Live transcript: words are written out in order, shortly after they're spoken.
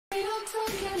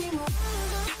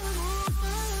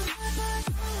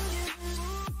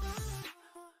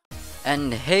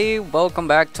And hey, welcome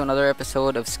back to another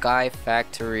episode of Sky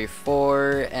Factory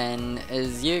 4. And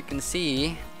as you can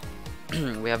see,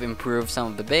 we have improved some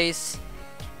of the base,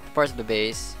 parts of the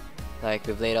base. Like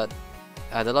we've laid out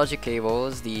the logic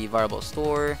cables, the variable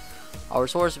store, our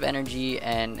source of energy,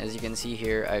 and as you can see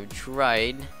here, I've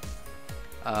tried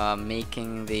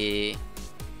making the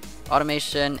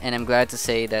automation, and I'm glad to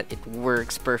say that it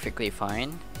works perfectly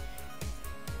fine.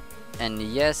 And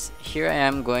yes, here I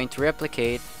am going to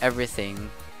replicate everything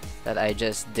that I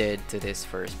just did to this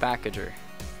first packager.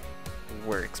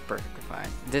 Works perfectly fine.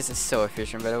 This is so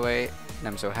efficient, by the way, and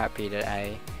I'm so happy that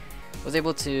I was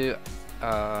able to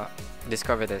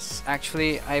discover this.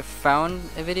 Actually, I found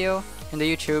a video in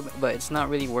the YouTube, but it's not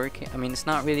really working. I mean, it's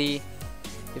not really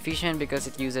efficient because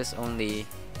it uses only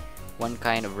one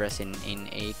kind of resin in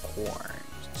a corn,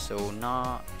 so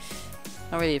not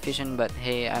really efficient. But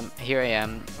hey, here I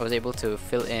am. I was able to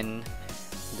fill in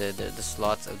the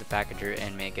slots of the packager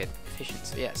and make it efficient.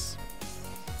 So yes.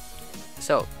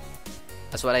 So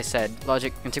that's what I said.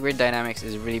 Logic Integrated Dynamics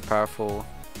is a really powerful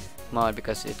mod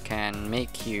because it can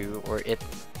make you, or it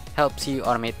helps you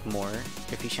automate more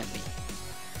efficiently.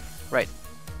 Right.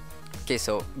 Okay,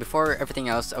 so before everything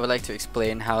else, I would like to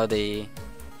explain how the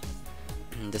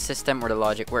system or the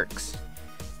logic works.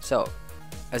 So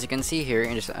as you can see here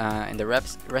in the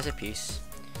recipes,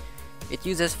 it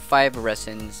uses 5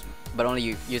 resins but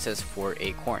only uses 4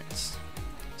 acorns.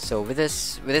 So with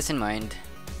this in mind,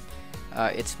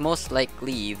 it's most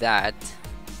likely that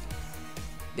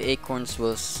the acorns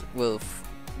will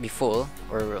be full,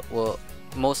 or will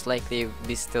most likely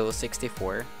be still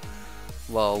 64,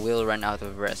 while we'll run out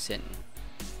of resin.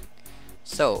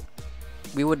 So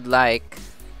we would like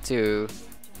to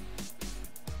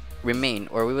remain,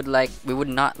 or we would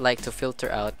not like to filter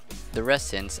out the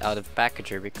resins out of the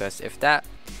packager, because if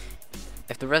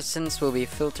the resins will be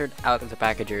filtered out of the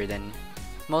packager, then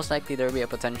most likely there will be a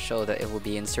potential that it will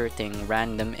be inserting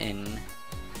random in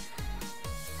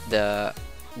the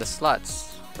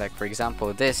slots. Like for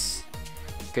example, this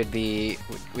could be,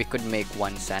 we could make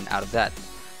 1 sand out of that,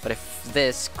 but if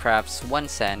this crafts 1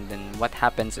 sand, then what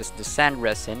happens is the sand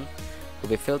resin will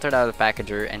be filtered out of the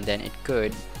packager, and then it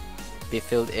could be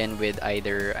filled in with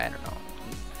either, I don't know,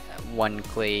 1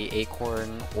 clay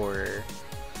acorn or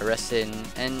a resin,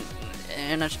 and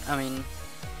I mean,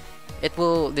 it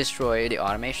will destroy the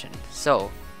automation.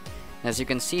 So as you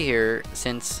can see here,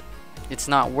 since it's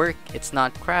not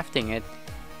crafting it,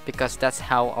 because that's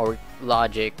how our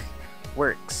logic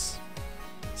works.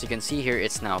 As you can see here,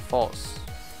 it's now false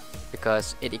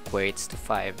because it equates to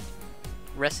 5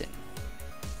 resin.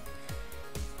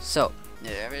 So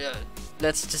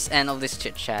let's just end all this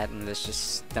chit chat and let's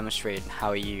just demonstrate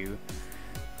how you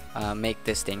make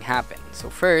this thing happen. So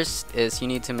first is you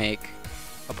need to make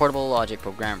a portable logic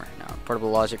programmer. Now,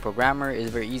 portable logic programmer is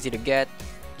very easy to get.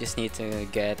 You just need to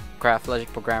get craft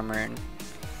logic programmer,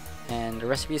 and the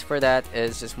recipes for that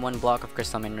is just 1 block of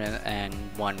crystal mineral and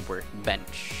 1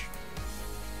 workbench,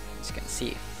 as you can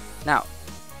see. Now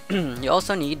you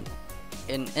also need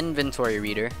an inventory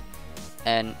reader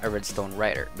and a redstone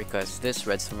writer, because this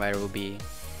redstone writer will be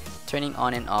turning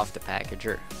on and off the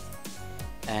packager,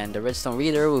 and the redstone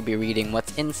reader will be reading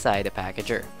what's inside the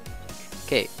packager.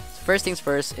 Okay, so first things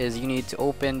first is you need to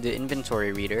open the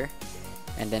inventory reader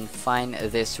and then find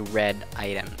this red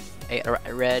item,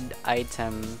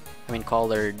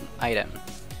 colored item.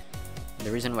 And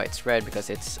the reason why it's red, because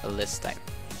it's a list type.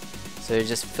 So you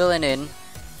just fill it in,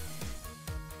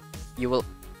 you will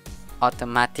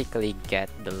automatically get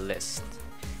the list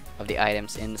of the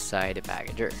items inside the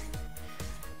packager.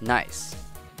 Nice.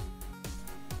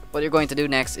 What you're going to do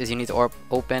next is you need to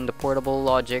open the portable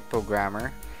logic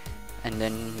programmer and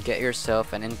then get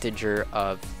yourself an integer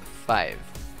of 5.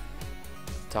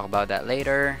 Talk about that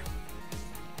later.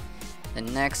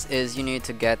 And next is you need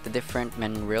to get the different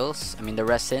minerals, the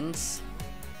resins.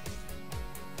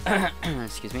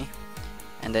 Excuse me.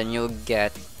 And then you'll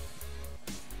get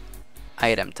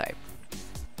item type.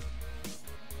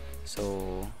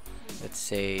 So let's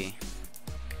say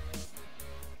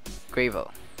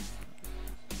gravel,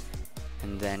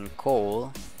 and then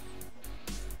coal,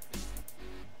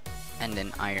 and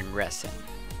then iron resin.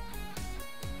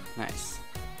 Nice.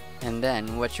 And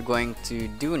then what you're going to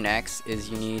do next is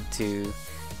you need to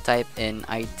type in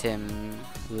item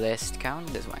list count,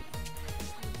 this one.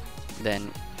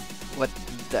 Then what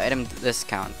the item list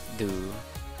count do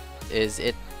is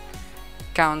it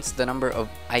counts the number of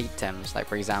items. Like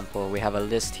for example, we have a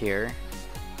list here,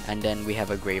 and then we have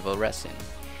a gravel resin.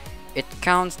 It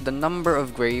counts the number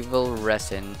of gravel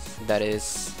resins that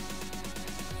is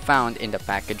found in the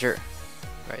packager,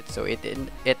 right? So it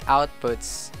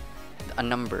outputs a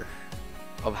number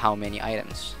of how many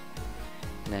items.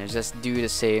 And then just do the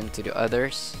same to the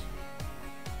others.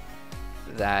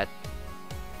 That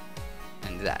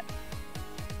and that.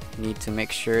 Need to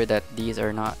make sure that these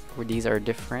are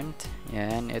different,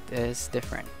 and it is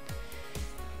different.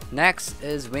 Next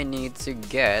is we need to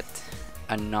get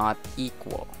a not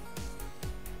equal.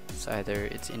 So either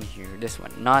it's in here, this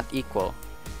one, not equal.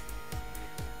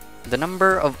 The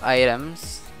number of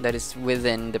items that is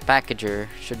within the packager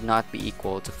should not be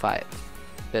equal to 5.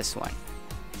 This one.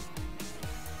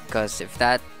 Because if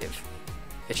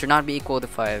it should not be equal to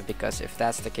 5, because if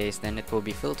that's the case, then it will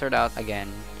be filtered out again.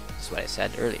 That's what I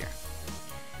said earlier.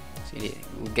 So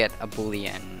we'll get a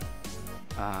Boolean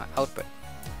output.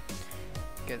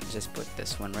 Just put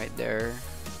this one right there.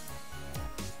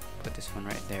 Put this one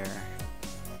right there.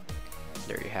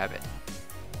 There you have it.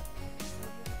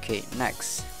 Okay,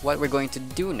 next. What we're going to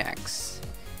do next.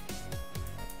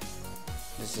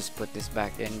 Let's just put this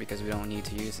back in because we don't need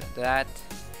to use that.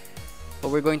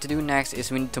 What we're going to do next is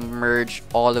we need to merge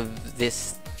all of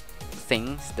these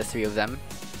things, the 3 of them,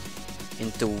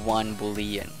 into one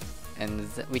Boolean. And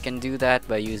we can do that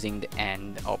by using the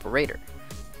AND operator.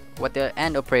 What the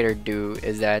AND operator do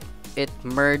is that it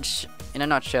merge, in a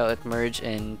nutshell, it merge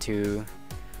into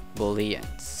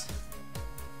Booleans.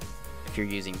 If you're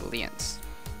using Booleans.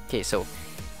 Okay, so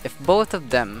if both of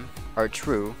them are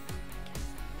true,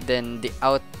 then the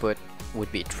output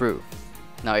would be true.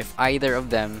 Now if either of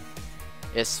them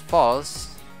is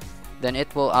false, then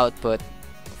it will output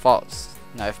false.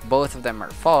 Now if both of them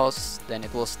are false, then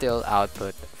it will still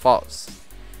output false.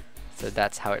 So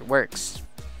that's how it works.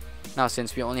 Now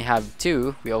since we only have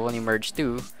 2, we only merged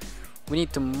 2, we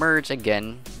need to merge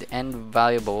again the end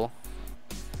variable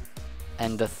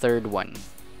and the third one,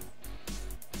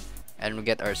 and we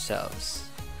get ourselves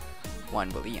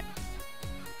one Boolean.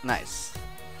 Nice.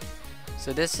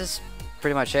 So this is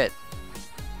pretty much it.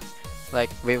 Like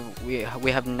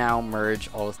we have now merged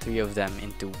all 3 of them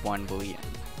into one Boolean.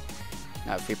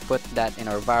 Now if we put that in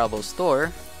our variable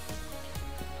store,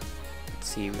 let's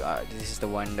see, this is the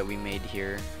one that we made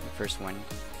here, the first one.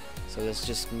 So let's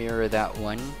just mirror that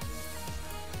one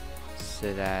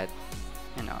so that,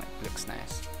 you know, it looks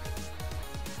nice.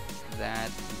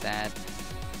 That.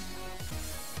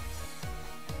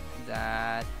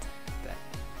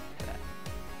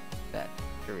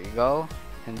 Here we go.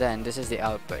 And then this is the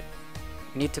output.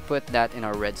 We need to put that in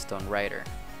our redstone writer.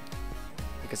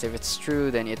 Because if it's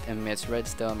true, then it emits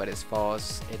redstone, but it's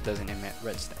false, it doesn't emit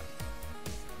redstone.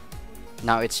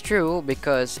 Now it's true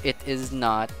because it is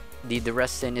not, the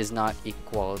resin is not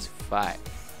equal to 5.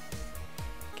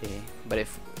 Okay, but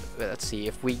if, let's see,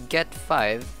 if we get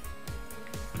 5,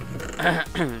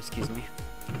 excuse me,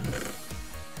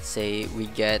 say we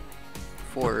get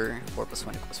 4 plus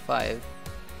 1 equals 5.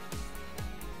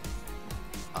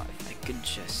 If I could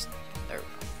just, there we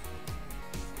go.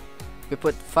 We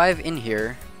put 5 in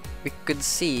here, we could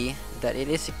see that it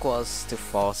is equals to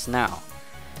false now.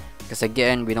 Because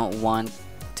again, we don't want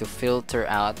to filter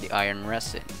out the iron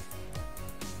resin.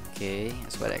 Okay,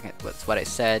 that's what I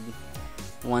said.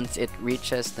 Once it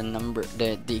reaches the number,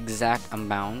 the exact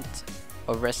amount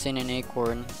of resin in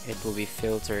acorn, it will be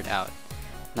filtered out.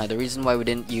 Now the reason why we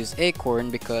didn't use acorn,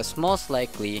 because most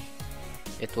likely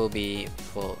it will be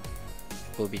full.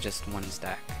 It will be just one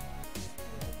stack.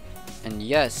 And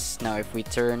yes, now if we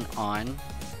turn on,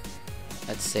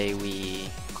 let's say we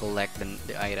collect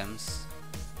the items,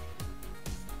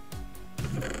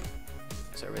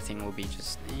 so everything will be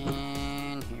just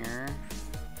in here.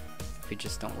 If we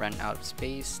just don't run out of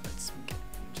space, let's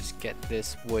just get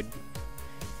this wood,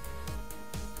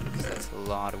 because that's a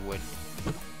lot of wood.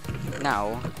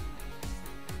 Now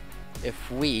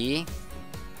if we,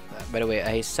 by the way,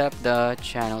 I set the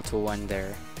channel to 1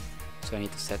 there, so I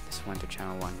need to set this one to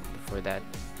channel 1 before that.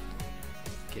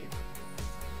 Okay.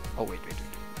 Oh wait.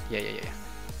 Yeah.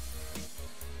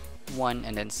 1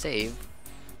 and then save.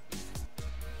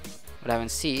 What I want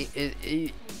to see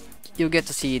is you'll get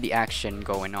to see the action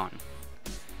going on.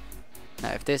 Now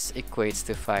if this equates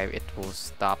to 5, it will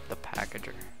stop the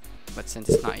packager. But since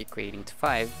it's not equating to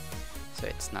 5, so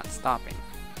it's not stopping.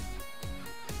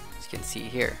 As you can see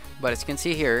here. But as you can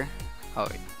see here, oh,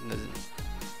 it doesn't.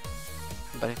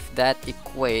 But if that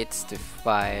equates to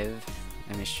 5,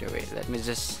 let me show it. Let me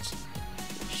just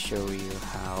show you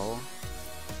how.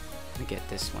 Let me get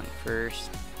this one first.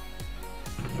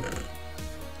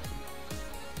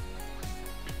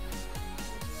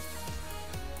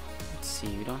 Let's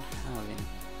see, we don't have any.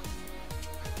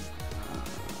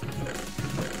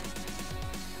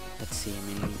 Let's see, I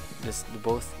mean,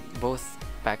 both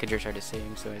packagers are the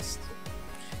same, so it's,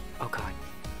 oh god,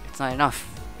 it's not enough.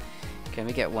 Okay, let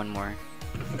me get one more.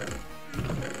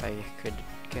 If I could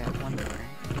get one more.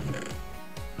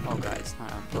 Oh god, it's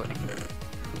not uploading.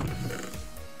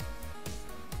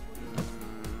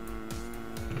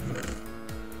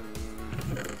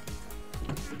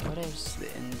 What is the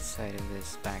inside of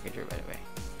this packager, by the way?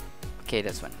 Okay,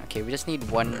 this one. Okay, we just need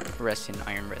one resin,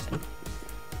 iron resin.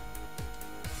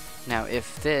 Now,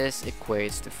 if this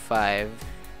equates to 5,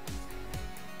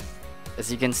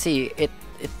 as you can see, it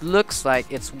looks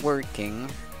like it's working,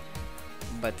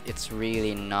 but it's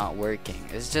really not working.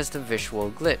 It's just a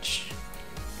visual glitch.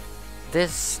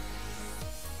 This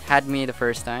had me the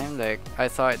first time. Like, I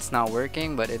thought it's not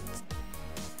working, but it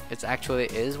actually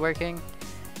is working.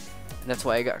 That's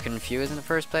why I got confused in the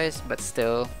first place. But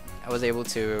still, I was able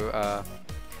to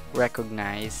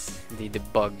recognize the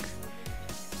bug.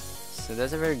 So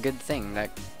that's a very good thing.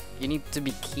 Like, you need to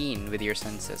be keen with your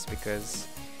senses, because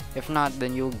if not,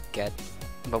 then you'll get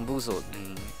bamboozled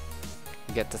and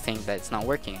get to think that it's not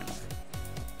working anymore.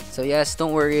 So yes,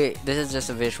 don't worry, this is just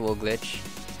a visual glitch.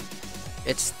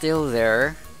 It's still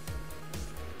there.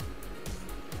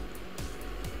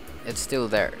 It's still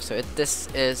there. So this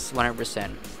is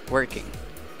 100% working.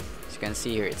 As you can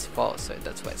see here, it's false, so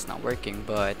that's why it's not working.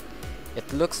 But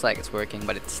it looks like it's working,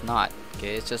 but it's not.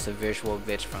 Okay, it's just a visual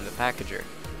glitch from the packager.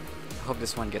 I hope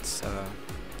this one gets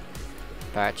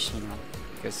patched, you know,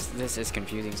 because this is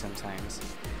confusing sometimes.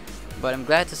 But I'm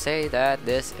glad to say that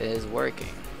this is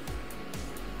working.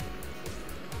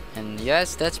 And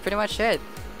yes, that's pretty much it.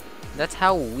 That's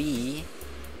how we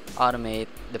automate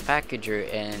the packager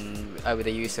and with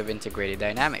the use of integrated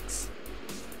dynamics.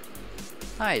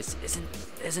 Nice,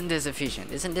 isn't this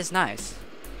efficient? Isn't this nice?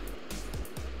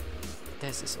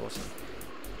 This is awesome.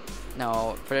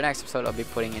 Now, for the next episode, I'll be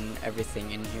putting in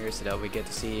everything in here so that we get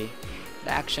to see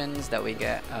the actions, that we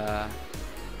get to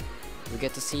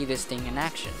see this thing in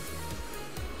action.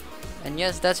 And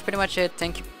yes, that's pretty much it.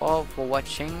 Thank you all for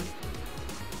watching,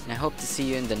 and I hope to see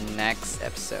you in the next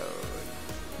episode.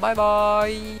 Bye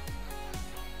bye.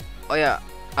 Oh yeah,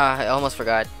 I almost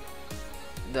forgot.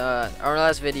 Our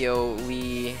last video,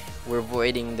 we were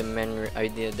voiding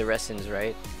the resins,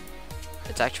 right?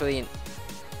 That's actually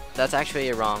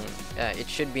wrong. It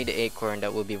should be the acorn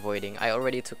that we'll be voiding. I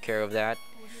already took care of that,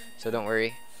 so don't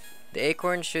worry. The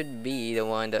acorn should be the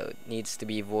one that needs to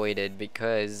be voided,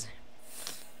 because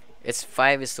it's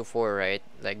 5:4, right?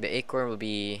 Like, the acorn will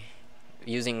be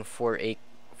using 4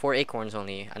 acorns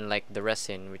only, unlike the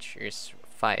resin, which is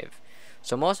 5.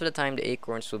 So most of the time, the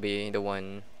acorns will be the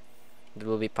one that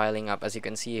will be piling up. As you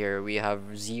can see here, we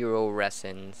have 0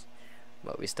 resins,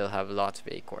 but we still have lots of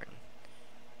acorn.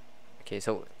 Okay,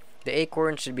 so the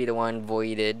acorn should be the one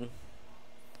voided,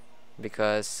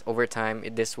 because over time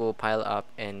this will pile up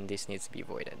and this needs to be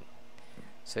voided.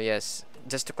 So yes,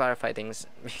 just to clarify things,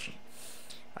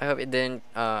 I hope it didn't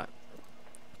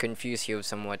confuse you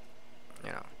somewhat,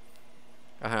 you know.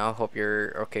 I hope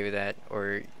you're okay with that,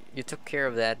 or you took care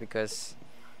of that, because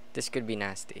this could be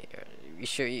nasty.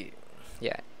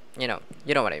 Yeah, you know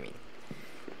what I mean.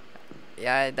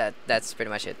 Yeah, that's pretty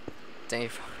much it. Thank you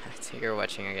for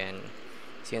watching again.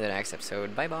 See you in the next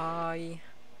episode. Bye bye.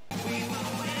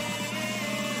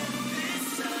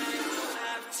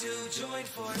 Join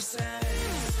forces.